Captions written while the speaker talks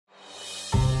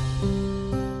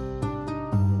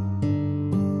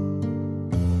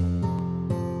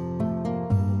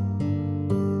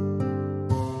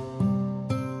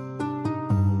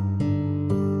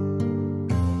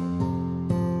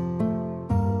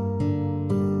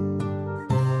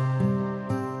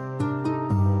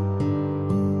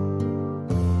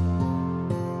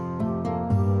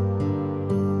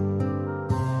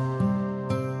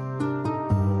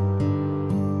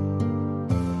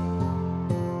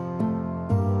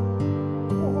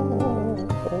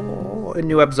Oh, a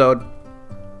new episode.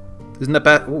 Isn't that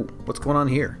bad? Ooh, what's going on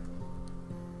here?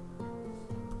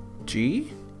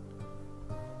 G?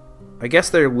 I guess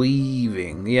they're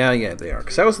leaving. Yeah, they are.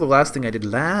 Because that was the last thing I did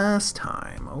last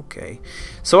time. Okay.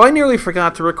 So I nearly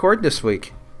forgot to record this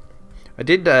week. I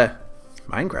did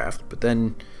Minecraft, but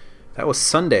then that was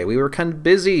Sunday. We were kind of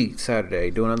busy Saturday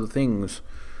doing other things.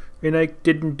 And I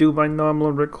didn't do my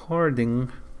normal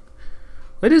recording.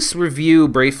 Let us review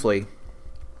briefly.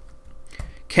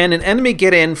 Can an enemy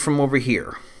get in from over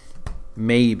here?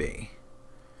 Maybe.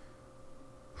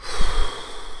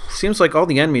 Seems like all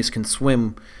the enemies can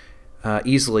swim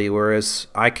easily, whereas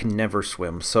I can never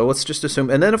swim. So let's just assume.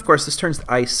 And then, of course, this turns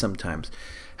to ice sometimes.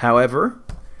 However,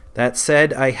 that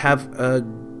said, I have a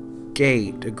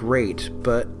grate,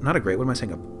 but not a grate. What am I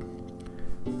saying?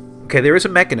 Okay, there is a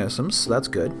mechanism, so that's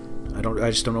good. I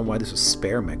just don't know why there's a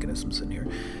spare mechanisms in here.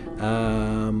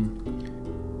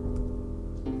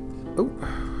 Oh,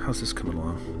 how's this coming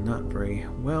along? Not very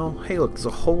well. Hey, look, there's a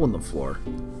hole in the floor.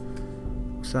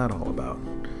 What's that all about?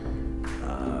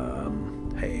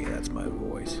 Hey, that's my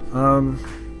voice.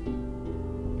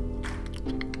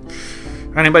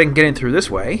 Anybody can get in through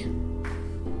this way.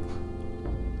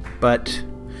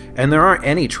 And there aren't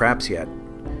any traps yet.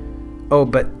 Oh,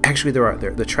 but actually there are.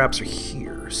 The traps are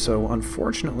here. So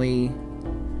unfortunately,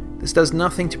 this does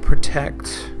nothing to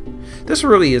protect. This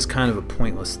really is kind of a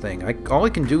pointless thing. All I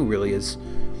can do really is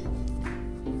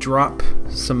drop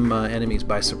some enemies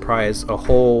by surprise a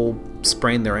whole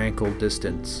sprain their ankle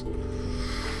distance.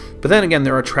 But then again,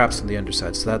 there are traps on the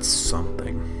underside, so that's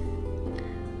something.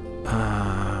 So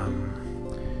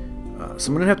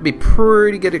I'm going to have to be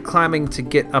pretty good at climbing to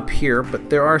get up here,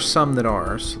 but there are some that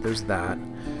are, so there's that.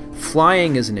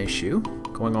 Flying is an issue.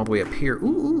 Going all the way up here.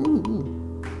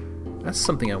 Ooh. That's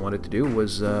something I wanted to do,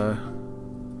 was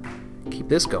keep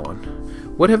this going.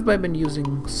 What have I been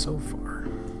using so far?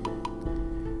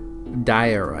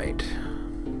 Diorite.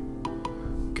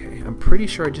 Okay, I'm pretty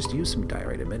sure I just used some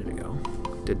diorite a minute ago.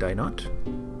 Did I not?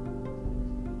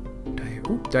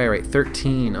 Diorite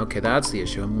 13. Okay, that's the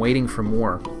issue. I'm waiting for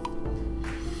more.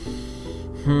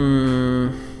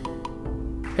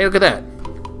 Hey, look at that.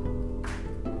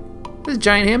 There's a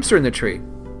giant hamster in the tree.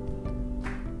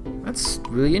 That's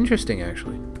really interesting,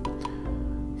 actually.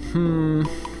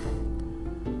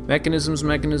 Mechanisms.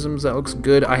 That looks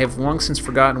good. I have long since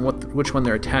forgotten which one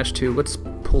they're attached to. Let's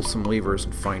pull some levers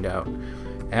and find out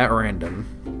at random.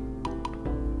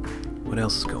 What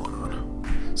else is going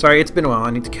on? Sorry, it's been a while.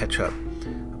 I need to catch up.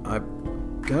 I've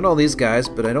got all these guys,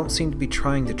 but I don't seem to be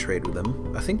trying to trade with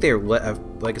them. I think they're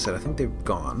like I said, I think they've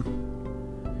gone.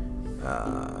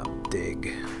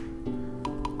 Dig.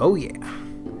 Oh yeah.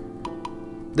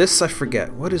 This I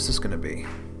forget. What is this going to be?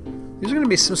 These are going to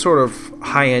be some sort of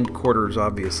high-end quarters,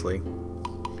 obviously.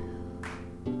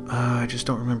 I just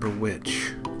don't remember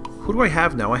which. Who do I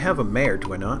have now? I have a mayor,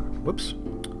 do I not? Whoops.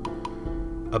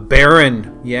 A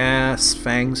baron. Yes,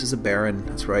 Fangs is a baron.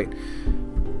 That's right.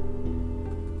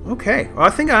 Okay, well,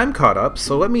 I think I'm caught up,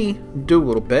 so let me do a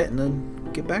little bit and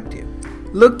then get back to you.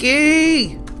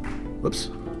 Looky!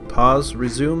 Whoops. Pause,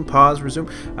 resume, pause,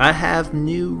 resume. I have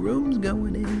new rooms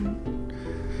going in.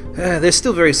 They're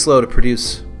still very slow to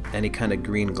produce any kind of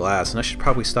green glass, and I should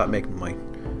probably stop making my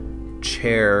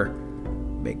chair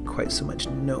make quite so much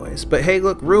noise. But hey,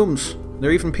 look, rooms. There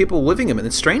are even people living in them,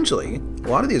 and strangely, a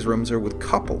lot of these rooms are with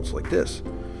couples like this.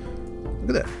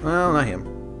 Look at that. Well, not him.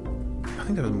 I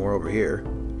think there was more over here.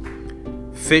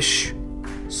 Fish,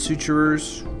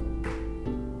 suturers,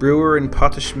 brewer and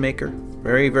potash maker.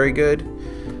 Very, very good.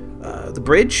 The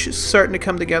bridge is starting to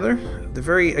come together. They're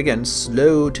very, again,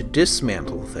 slow to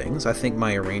dismantle things. I think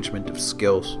my arrangement of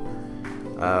skills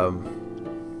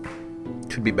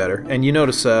could be better. And you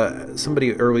notice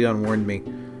somebody early on warned me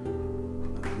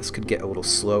this could get a little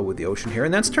slow with the ocean here,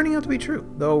 and that's turning out to be true.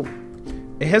 Though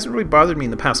it hasn't really bothered me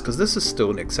in the past because this is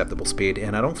still an acceptable speed,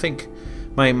 and I don't think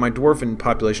my dwarven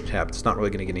population cap is not really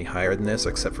going to get any higher than this,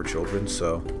 except for children.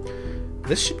 So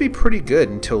this should be pretty good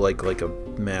until like a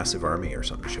massive army or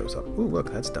something shows up. Ooh,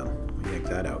 look, that's done. Let me yank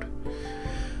that out.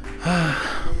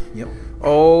 Yep.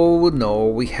 Oh no,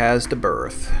 we has the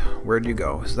birth. Where'd you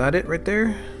go? Is that it right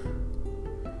there?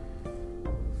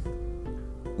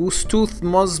 Ustuth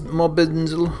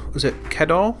Mobinzel. Was it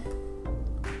Kedal?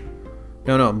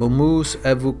 No, Momus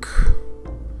Evuk.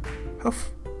 How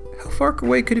far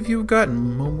away could you have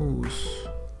gotten? Momus.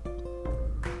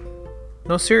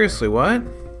 No, seriously, what?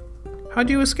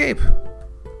 How'd you escape?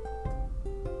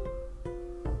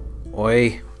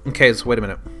 Oi. Okay, so wait a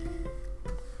minute.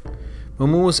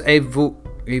 Momus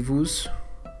Evus.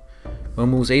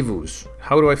 Momus Evus.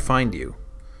 How do I find you?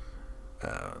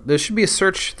 There should be a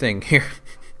search thing here.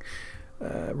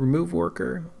 Remove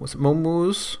worker. What's it?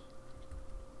 Momuz?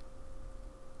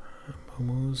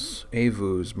 Momuz.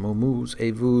 Avus. Momuz.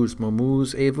 Avus.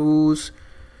 Momuz. Avus.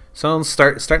 Sounds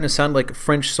starting to sound like a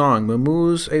French song.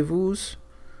 Momuz. Avus.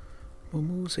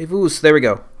 Momuz. Avus. There we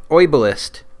go.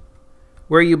 Oibalist.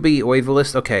 Where you be,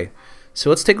 Oibalist? Okay. So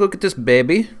let's take a look at this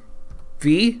baby.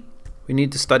 V. We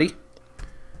need to study.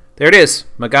 There it is.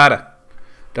 Magada.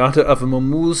 Daughter of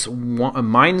Momuz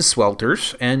Mine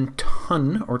Swelters and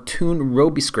Toon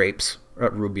Roby Scrapes.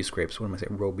 Ruby Scrapes. What am I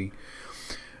saying? Roby.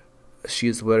 She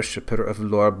is the worshipper of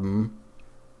Lorbm.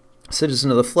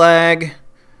 Citizen of the flag.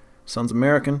 Sounds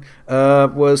American.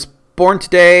 Was born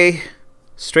today.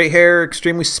 Straight hair,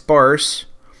 extremely sparse.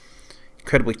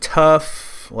 Incredibly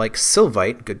tough. Like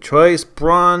Sylvite. Good choice.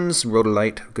 Bronze.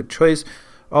 Rhodolite. Good choice.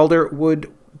 Alder. Wood.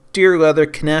 Deer leather,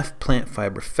 knaf, plant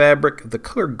fiber, fabric, the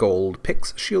color gold,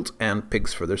 picks, shields, and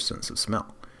pigs for their sense of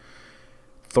smell.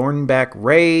 Thornback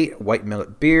ray, white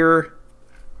millet beer,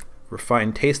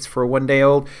 refined taste for a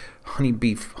one-day-old, honey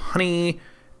beef honey,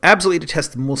 absolutely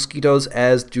detest mosquitoes,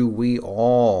 as do we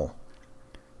all.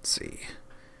 Let's see.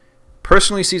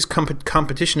 Personally sees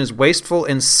competition as wasteful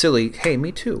and silly. Hey,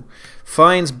 me too.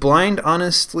 Finds blind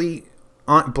honesty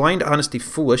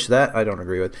foolish. That I don't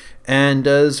agree with. And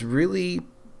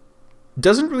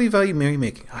doesn't really value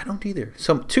merrymaking. I don't either.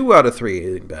 So 2 out of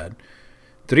 3 ain't bad.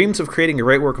 Dreams of creating a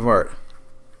great work of art.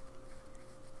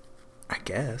 I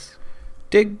guess.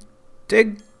 Dig,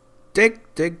 dig, dig,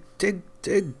 dig, dig,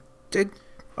 dig, dig.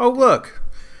 Oh, look.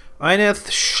 Eineth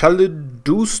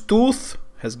Shaladustooth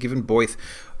has given Boyth.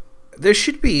 There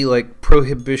should be, like,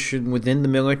 prohibition within the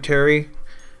military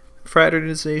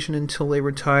fraternization until they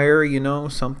retire, you know,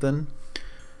 something.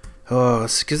 Oh,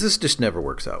 because this just never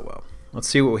works out well. Let's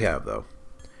see what we have, though.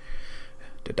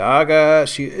 Dadaga,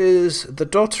 she is the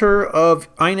daughter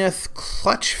of Eineth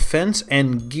Clutch Fence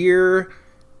and Gear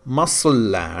Muscle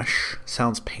Lash.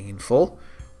 Sounds painful.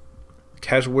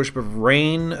 Casual worship of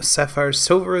Rain, Sapphire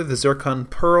Silver, the Zircon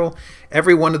Pearl.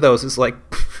 Every one of those is like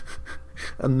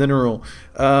a mineral.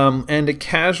 And a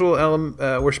casual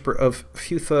worshiper of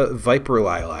Futha Viper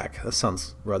Lilac. That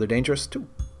sounds rather dangerous, too.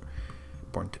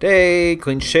 Born today,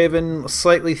 clean-shaven,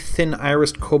 slightly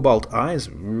thin-irised cobalt eyes.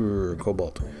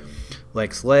 Cobalt.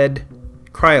 Likes lead,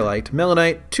 cryolite,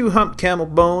 melanite, 2-humped camel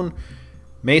bone,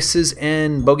 maces,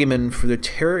 and bogeymen for their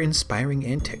terror-inspiring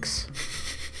antics.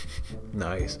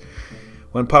 Nice.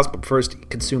 When possible, prefers to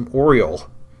consume Oriole,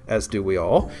 as do we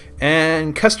all,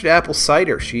 and custard apple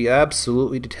cider. She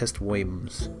absolutely detests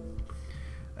whims.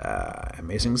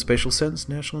 Amazing spatial sense,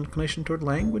 national inclination toward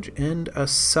language, and a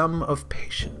sum of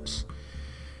patience.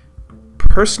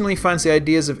 Personally finds the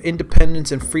ideas of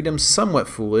independence and freedom somewhat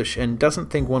foolish and doesn't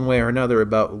think one way or another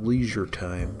about leisure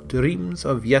time. Dreams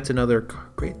of yet another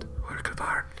great work of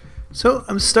art. So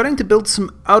I'm starting to build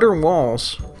some outer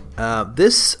walls.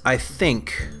 This, I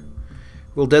think,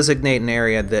 will designate an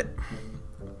area that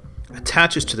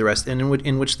attaches to the rest and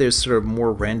in which there's sort of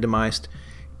more randomized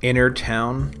inner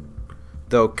town.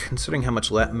 Though, considering how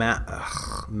much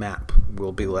map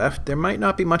will be left, there might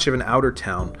not be much of an outer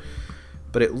town.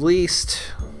 But at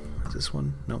least, is this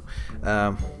one? No.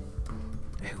 At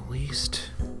least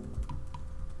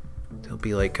there'll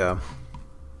be like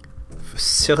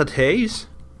facilities.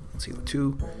 Let's see,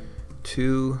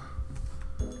 two.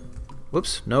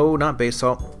 Whoops, no, not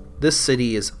basalt. This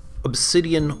city is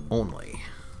obsidian only.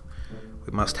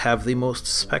 We must have the most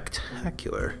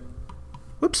spectacular.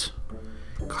 Whoops.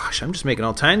 Gosh, I'm just making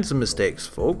all kinds of mistakes,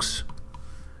 folks.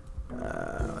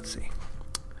 Let's see.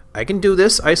 I can do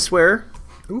this, I swear.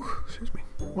 Ooh, excuse me.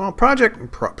 Well, progress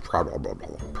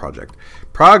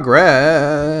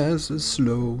is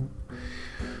slow.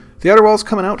 The outer wall's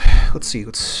coming out. Let's see.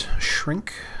 Let's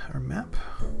shrink our map.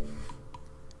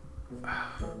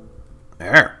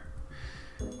 There.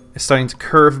 It's starting to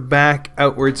curve back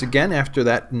outwards again after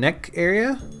that neck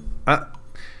area.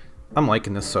 I'm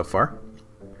liking this so far.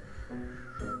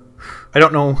 I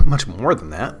don't know much more than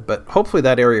that, but hopefully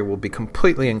that area will be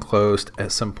completely enclosed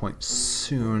at some point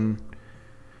soon.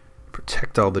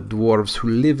 Protect all the dwarves who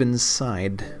live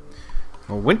inside.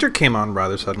 Well, winter came on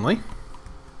rather suddenly.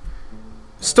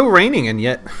 Still raining, and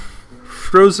yet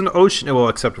frozen ocean. Well,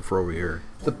 except for over here.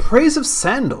 The praise of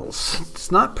sandals.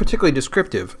 It's not particularly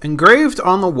descriptive. Engraved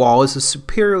on the wall is a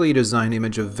superiorly designed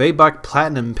image of Vebok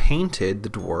Platinum Painted, the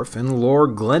dwarf, and Lore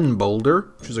Glenboulder,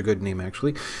 which is a good name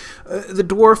actually. The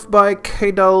dwarf by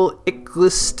Kaidal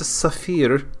Iklist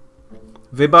Saphir.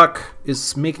 Vebok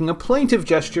is making a plaintive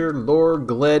gesture. Lore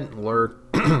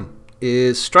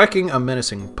is striking a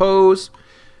menacing pose.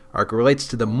 Arc relates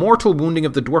to the mortal wounding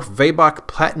of the dwarf Vebok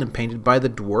Platinum Painted by the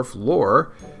dwarf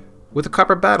Lore, with a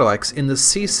copper battle axe in the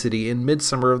Sea City in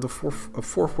midsummer of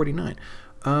 449.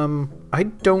 I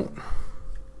don't...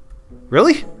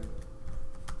 Really?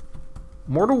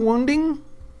 Mortal wounding?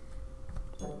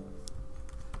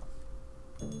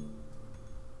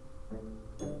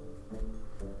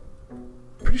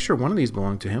 Pretty sure one of these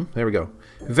belonged to him. There we go.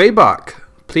 Weibach,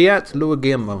 pliat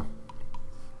luagemo.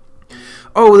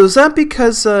 Oh, was that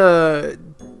because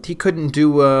he couldn't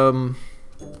do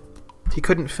he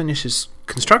couldn't finish his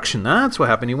construction? That's what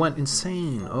happened. He went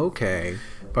insane. Okay.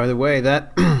 By the way,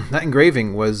 that that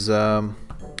engraving was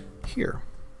here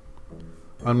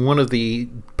on one of the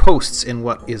posts in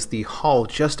what is the hall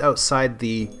just outside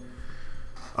the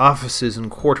offices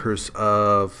and quarters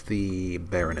of the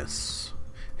Baroness.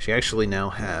 She actually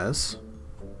now has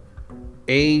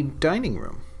a dining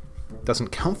room. Doesn't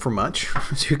count for much,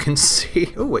 as you can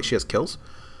see. Oh, wait, she has kills.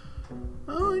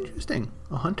 Oh, interesting.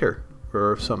 A hunter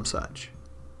or some such.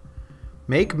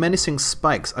 Make menacing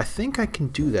spikes. I think I can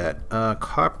do that.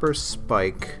 Copper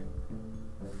spike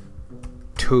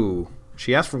 2.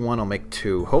 She asked for 1, I'll make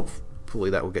 2. Hopefully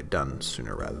that will get done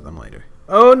sooner rather than later.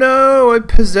 Oh no, a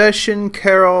possession.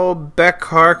 Carol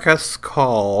Beckarkas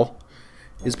call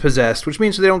is possessed, which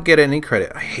means they don't get any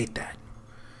credit. I hate that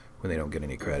when they don't get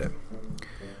any credit.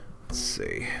 Let's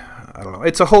see. I don't know.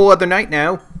 It's a whole other night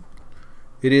now.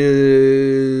 It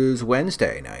is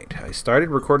Wednesday night. I started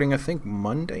recording, I think,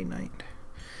 Monday night.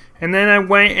 And then I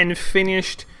went and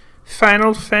finished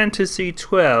Final Fantasy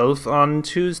XII on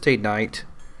Tuesday night.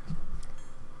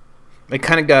 I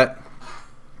kind of got,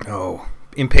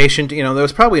 impatient. You know, there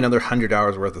was probably another 100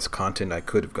 hours worth of content I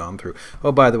could have gone through.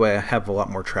 Oh, by the way, I have a lot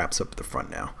more traps up at the front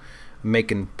now. I'm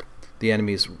making the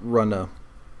enemies run a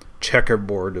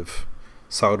checkerboard of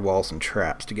solid walls and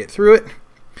traps to get through it.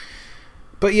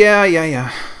 But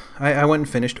yeah. I went and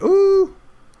finished. Ooh!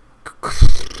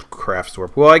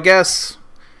 Craftswarp. Well, I guess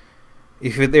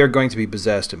if they're going to be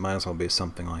possessed, it might as well be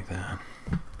something like that.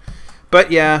 But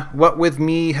yeah, what with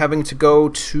me having to go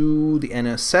to the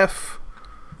NSF,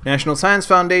 National Science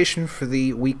Foundation, for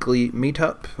the weekly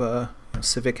meetup,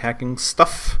 civic hacking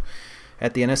stuff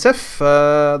at the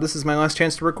NSF, this is my last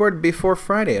chance to record before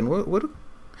Friday. And what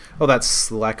oh, that's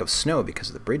the lack of snow because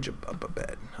of the bridge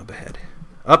up ahead.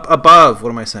 Up above, what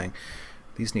am I saying?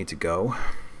 These need to go.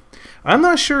 I'm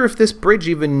not sure if this bridge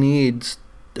even needs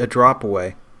a drop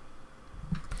away.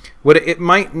 It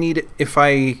might need it if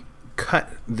I cut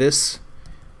this,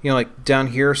 you know, like down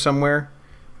here somewhere.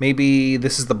 Maybe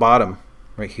this is the bottom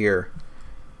right here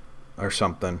or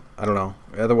something. I don't know.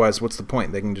 Otherwise, what's the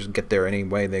point? They can just get there any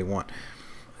way they want.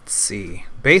 Let's see.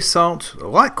 Basalt,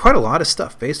 quite a lot of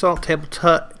stuff. Basalt,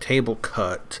 table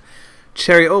cut,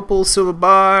 cherry opal, silver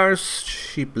bars,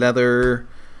 sheep leather,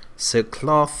 silk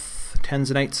cloth,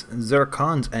 tanzanites,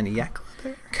 zircons, and yak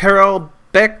leather. Carol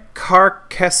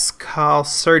Beckarkeskal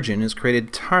surgeon has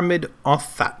created Tarmid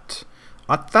Othat.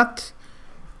 Othat?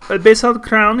 A basalt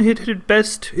crown hit it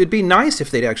best. It'd be nice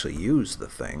if they'd actually use the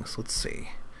things. Let's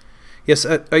see. Yes,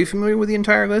 are you familiar with the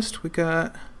entire list? We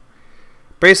got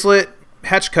bracelet,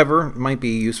 hatch cover, might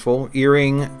be useful,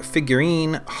 earring,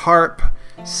 figurine, harp,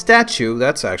 statue,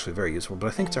 that's actually very useful, but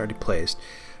I think it's already placed.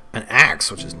 An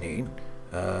axe, which is neat.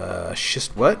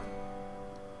 Schist what?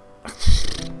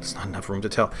 There's not enough room to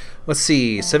tell. Let's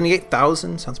see,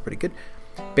 78,000, sounds pretty good.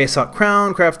 Basalt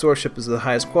crown, craft worship is the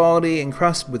highest quality,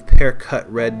 encrusted with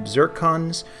pear-cut red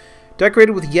zircons,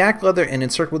 decorated with yak leather and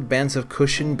encircled with bands of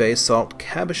cushion basalt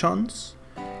cabochons.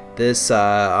 This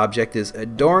object is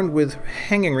adorned with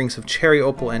hanging rings of cherry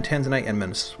opal and tanzanite and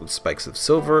menaced with spikes of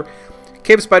silver.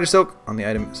 Cape of spider silk. On the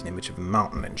item is an image of a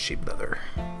mountain and sheep leather.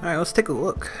 Alright, let's take a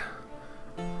look.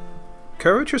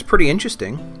 Curvature's pretty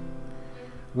interesting.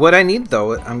 What I need,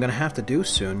 though, I'm going to have to do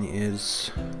soon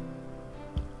is...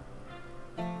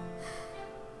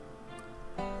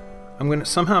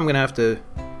 Somehow I'm going to have to...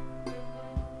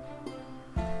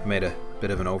 I made a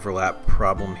bit of an overlap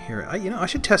problem here. I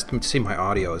should test to see my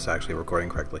audio is actually recording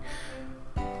correctly.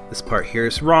 This part here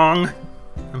is wrong.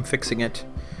 I'm fixing it.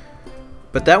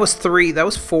 But that was 3. That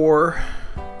was 4.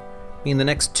 I mean, the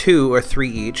next 2 are 3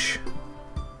 each.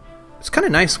 It's kind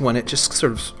of nice when it just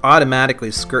sort of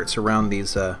automatically skirts around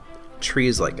these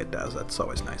trees like it does. That's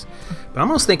always nice. But I'm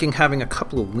almost thinking having a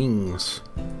couple of wings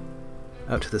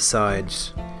out to the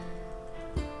sides.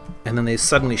 And then they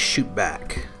suddenly shoot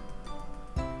back.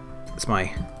 That's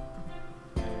my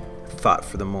thought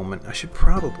for the moment. I should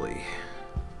probably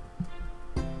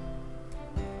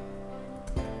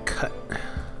cut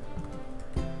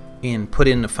and put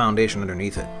in the foundation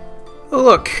underneath it. Oh,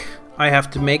 look, I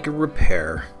have to make a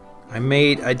repair.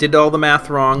 I did all the math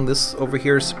wrong. This over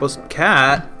here is supposed to...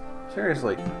 Cat?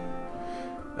 Seriously.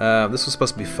 This was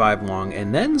supposed to be 5 long,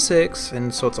 and then 6,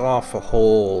 and so it's off a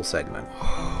whole segment.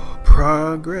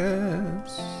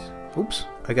 Progress. Oops,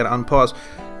 I gotta unpause.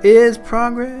 Is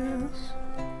progress.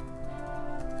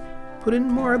 Put in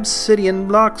more obsidian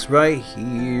blocks right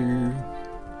here.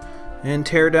 And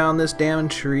tear down this damn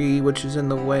tree which is in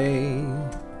the way.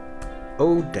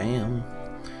 Oh, damn.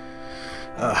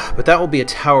 But that will be a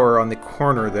tower on the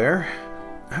corner there.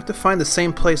 I have to find the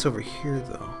same place over here,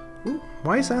 though. Ooh,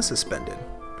 why is that suspended?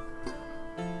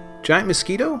 Giant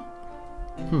mosquito?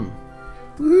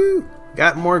 Woo!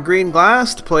 Got more green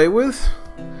glass to play with.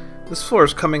 This floor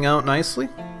is coming out nicely.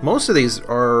 Most of these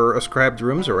are ascribed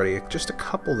rooms already. Just a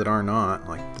couple that are not,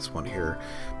 like this one here.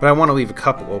 But I want to leave a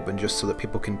couple open just so that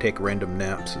people can take random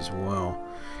naps as well.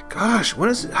 Gosh,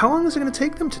 how long is it going to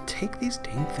take them to take these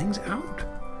dang things out?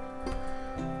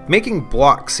 Making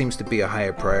blocks seems to be a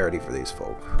higher priority for these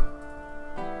folk.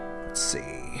 Let's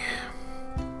see.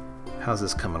 How's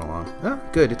this coming along? Oh,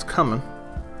 good, it's coming.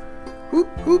 Whoop,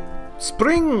 whoop.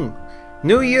 Spring!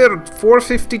 New Year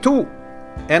 452!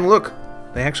 And look,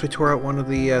 they actually tore out one of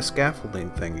the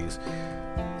scaffolding thingies.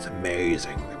 It's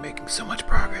amazing. They're making so much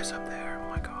progress up there. Oh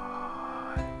my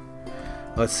god.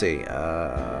 Let's see.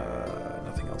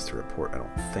 Nothing else to report, I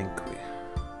don't think.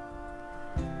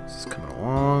 This is coming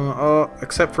along. Oh,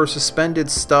 except for suspended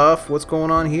stuff. What's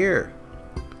going on here?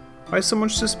 Why is so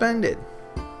much suspended?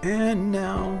 And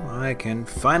now I can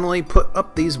finally put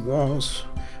up these walls.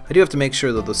 I do have to make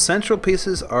sure that the central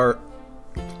pieces are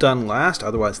done last,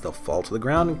 otherwise they'll fall to the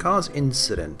ground and cause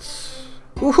incidents.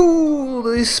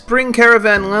 Woohoo! The spring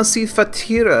caravan Lassi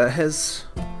Fatira has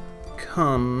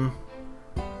come.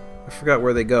 I forgot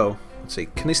where they go. Let's see.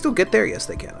 Can they still get there? Yes,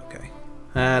 they can. Okay.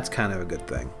 That's kind of a good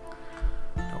thing.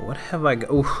 Now, what have I got?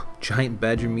 Oh, giant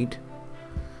badger meat.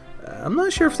 I'm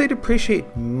not sure if they'd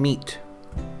appreciate meat.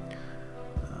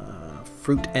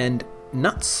 Fruit and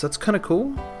nuts. That's kind of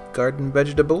cool. Garden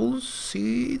vegetables,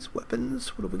 seeds,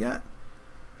 weapons. What do we got?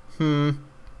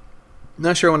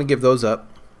 Not sure I want to give those up.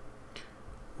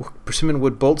 Persimmon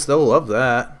wood bolts. They'll love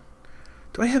that.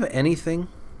 Do I have anything?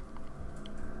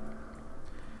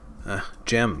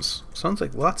 Gems. Sounds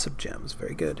like lots of gems.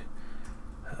 Very good.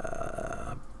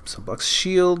 Some box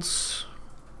shields.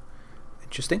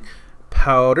 Interesting.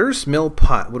 Powders. Mill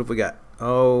pot. What have we got?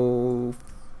 Oh,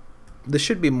 this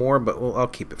should be more, but I'll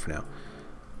keep it for now.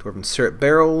 Dwarven syrup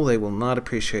barrel. They will not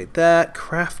appreciate that.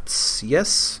 Crafts.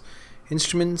 Yes.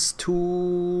 Instruments.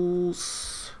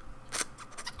 Tools.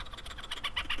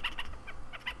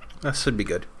 That should be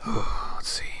good. Let's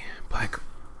see. Black.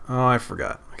 Oh, I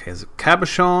forgot. Okay, is it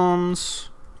cabochons?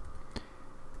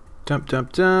 Dump,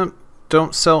 dump, dump.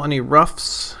 Don't sell any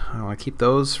roughs. I want to keep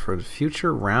those for the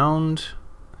future round.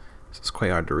 This is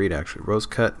quite hard to read, actually. Rose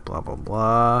cut, blah, blah,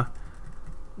 blah.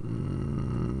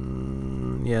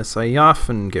 Yes, I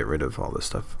often get rid of all this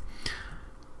stuff.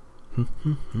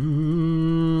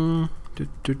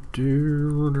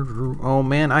 Oh,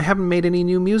 man, I haven't made any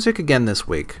new music again this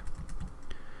week.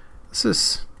 This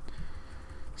is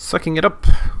sucking it up.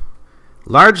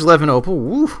 Large Levin Opal.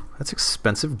 Woo, that's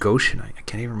expensive. Goshenite. I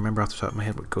can't even remember off the top of my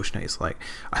head what Goshenite is like.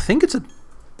 I think it's a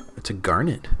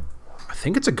garnet. I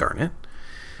think it's a garnet.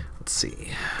 Let's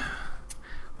see.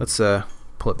 Let's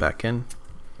pull it back in.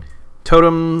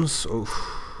 Totems. Ooh,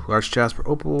 large Jasper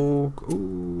Opal.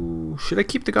 Ooh, should I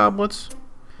keep the goblets?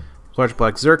 Large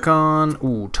black zircon.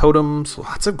 Ooh, totems.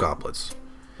 Lots of goblets.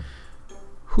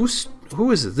 Who is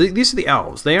it? These are the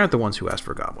elves. They aren't the ones who asked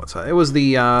for goblets. It was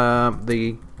the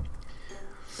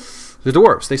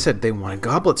dwarves. They said they wanted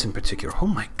goblets in particular. Oh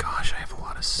my gosh, I have a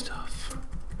lot of stuff.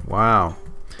 Wow.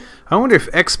 I wonder if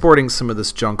exporting some of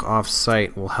this junk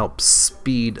off-site will help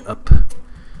speed up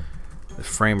the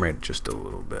frame rate just a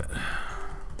little bit.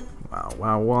 Wow,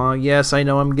 wow, wow. Yes, I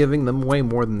know I'm giving them way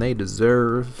more than they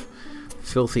deserve.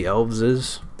 Filthy elves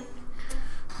is.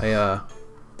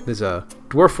 There's a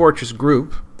Dwarf Fortress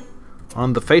group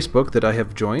on the Facebook that I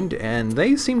have joined, and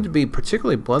they seem to be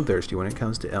particularly bloodthirsty when it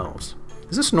comes to elves.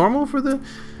 Is this normal for the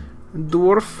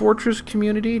Dwarf Fortress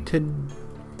community to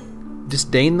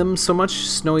disdain them so much?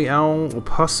 Snowy owl,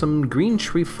 opossum, green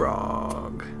tree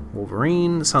frog,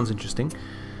 wolverine. Sounds interesting.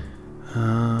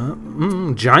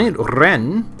 Giant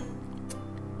wren.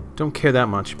 Don't care that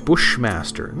much.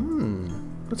 Bushmaster.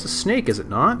 That's a snake, is it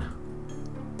not?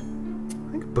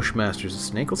 I think Bushmaster's a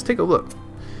snake. Let's take a look.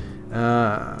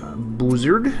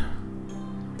 Buzzard.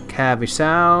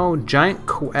 Cavishau. Giant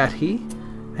coati.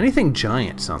 Anything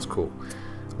giant sounds cool.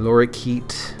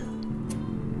 Lorikeet.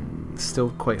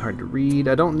 Still quite hard to read.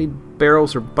 I don't need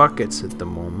barrels or buckets at the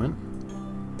moment.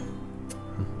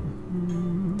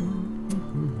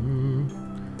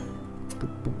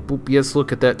 Boop, boop, boop. Yes,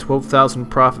 look at that. 12,000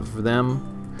 profit for them.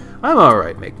 I'm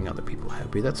alright making other people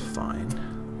happy, that's fine.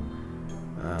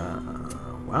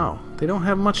 Wow, they don't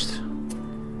have much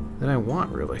that I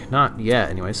want, really. Not yet,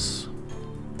 anyways.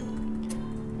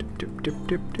 Dip, dip, dip,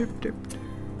 dip, dip, dip.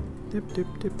 Dip,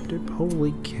 dip, dip, dip.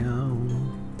 Holy cow.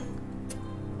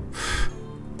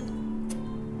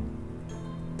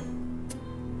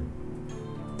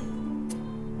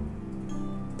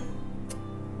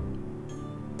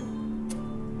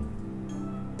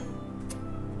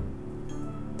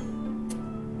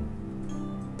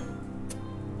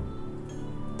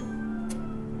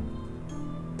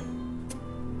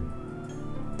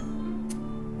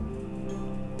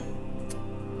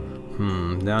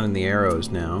 Down in the arrows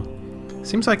now.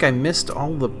 Seems like I missed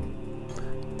all the...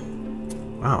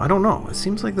 Wow, I don't know. It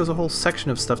seems like there's a whole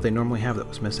section of stuff they normally have that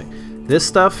was missing. This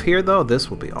stuff here, though, this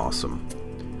will be awesome.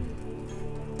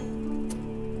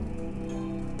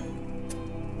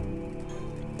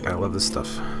 I love this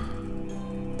stuff.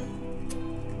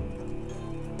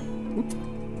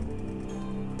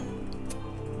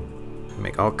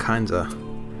 Make all kinds of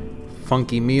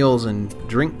funky meals and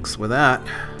drinks with that.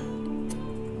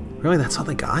 Really, that's all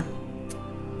they got?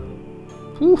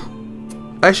 Whew.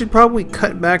 I should probably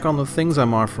cut back on the things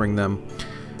I'm offering them.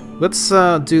 Let's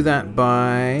do that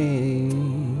by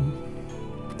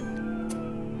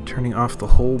turning off the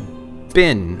whole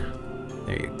bin.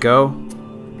 There you go.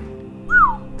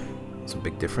 That's a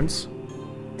big difference.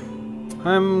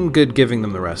 I'm good giving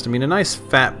them the rest. I mean, a nice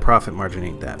fat profit margin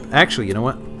ain't that. Actually, you know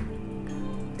what?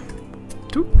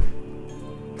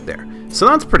 There. So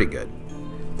that's pretty good.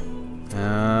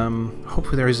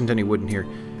 Hopefully there isn't any wood in here.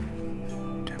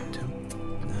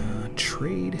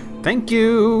 Trade. Thank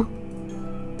you!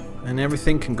 And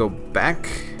everything can go back.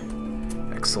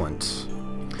 Excellent.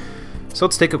 So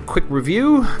let's take a quick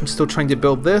review. I'm still trying to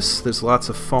build this. There's lots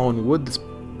of fallen wood that's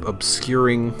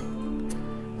obscuring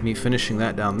me finishing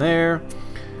that down there.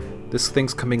 This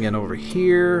thing's coming in over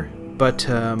here. But,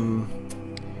 I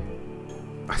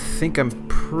think I'm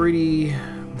pretty...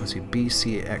 Let's see,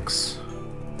 BCX...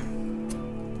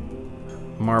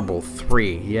 Marble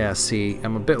 3. Yeah, see,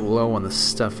 I'm a bit low on the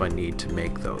stuff I need to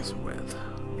make those with.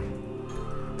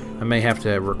 I may have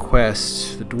to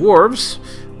request the dwarves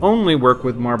only work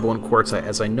with marble and quartzite,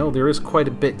 as I know there is quite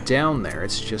a bit down there.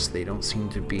 It's just they don't seem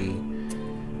to be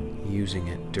using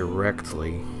it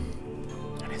directly.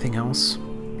 Anything else?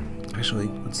 Actually,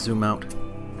 let's zoom out.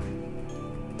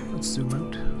 Let's zoom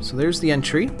out. So there's the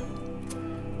entry.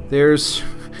 There's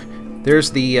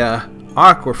the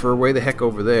aquifer way the heck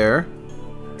over there.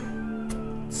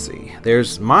 Let's see.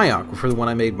 There's my aquifer, the one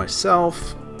I made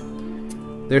myself.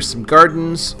 There's some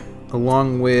gardens,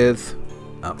 along with...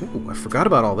 ooh, I forgot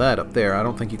about all that up there. I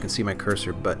don't think you can see my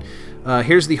cursor, but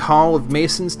here's the Hall of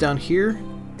Masons down here.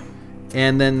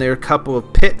 And then there are a couple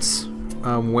of pits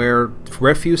where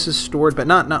refuse is stored, but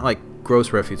not like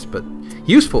gross refuse, but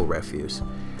useful refuse.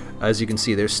 As you can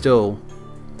see, they're still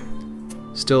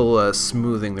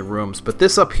smoothing the rooms. But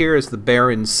this up here is the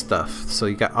barren stuff. So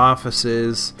you got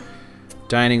offices,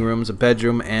 dining rooms, a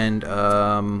bedroom, and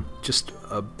just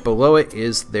below it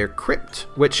is their crypt,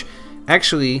 which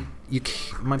actually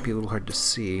might be a little hard to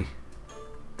see.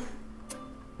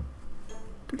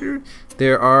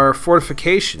 There are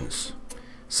fortifications.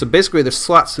 So basically there's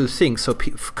slots to the thing, so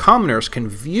commoners can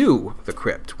view the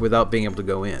crypt without being able to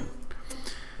go in.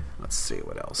 Let's see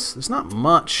what else. There's not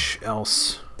much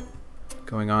else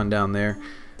going on down there.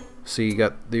 So you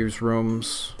got these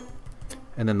rooms,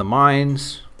 and then the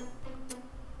mines.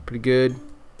 Pretty good.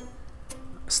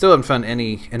 Still haven't found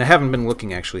any, and I haven't been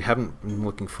looking actually. Haven't been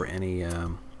looking for any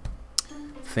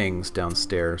things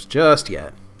downstairs just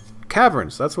yet.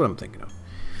 Caverns, that's what I'm thinking of.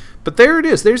 But there it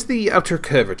is. There's the outer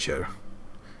curvature,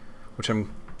 which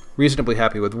I'm reasonably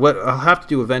happy with. What I'll have to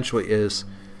do eventually is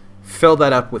fill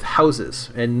that up with houses,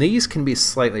 and these can be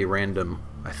slightly random,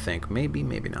 I think. Maybe,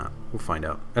 maybe not. We'll find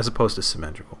out, as opposed to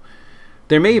symmetrical.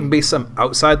 There may even be some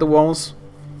outside the walls,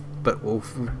 but we'll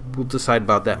decide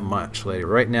about that much later.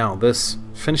 Right now,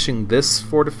 finishing this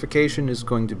fortification is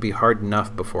going to be hard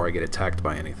enough before I get attacked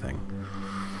by anything.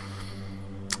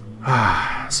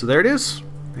 So there it is.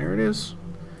 There it is.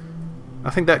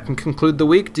 I think that can conclude the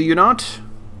week, do you not?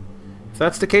 If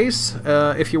that's the case,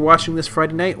 if you're watching this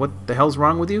Friday night, what the hell's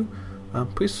wrong with you?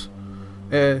 Please.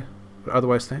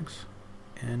 Otherwise, thanks.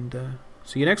 And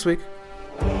see you next week.